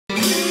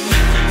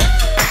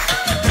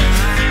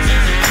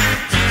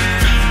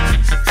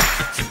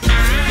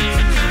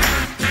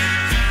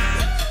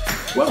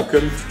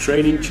Welcome to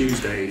Training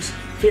Tuesdays,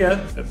 here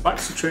at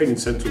Baxi Training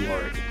Centre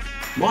Warwick.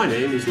 My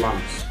name is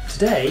Lance.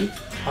 Today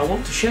I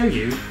want to show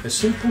you a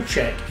simple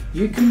check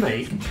you can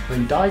make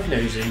when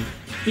diagnosing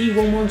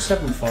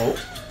E117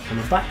 fault on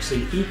the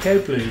Baxi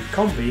Ecoblue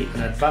Combi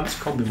and Advanced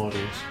Combi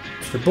models.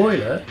 If the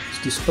boiler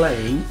is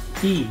displaying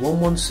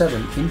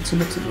E117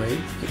 intermittently,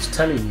 it's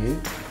telling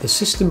you the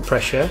system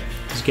pressure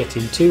is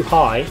getting too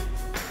high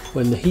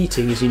when the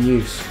heating is in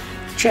use.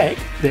 Check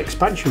the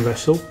expansion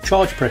vessel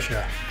charge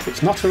pressure. If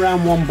it's not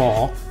around 1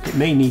 bar, it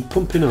may need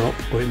pumping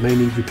up or it may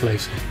need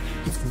replacing.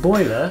 If the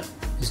boiler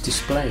is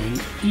displaying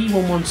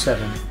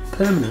E117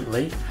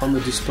 permanently on the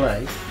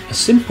display, a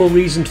simple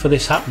reason for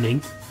this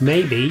happening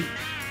may be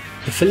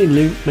the filling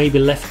loop may be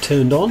left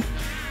turned on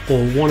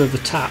or one of the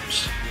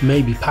taps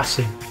may be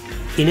passing.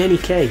 In any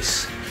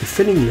case, the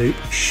filling loop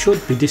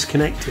should be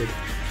disconnected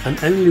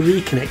and only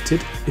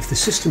reconnected if the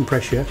system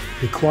pressure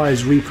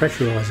requires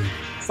repressurizing.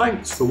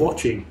 Thanks for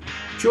watching.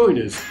 Join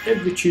us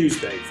every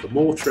Tuesday for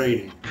more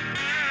training.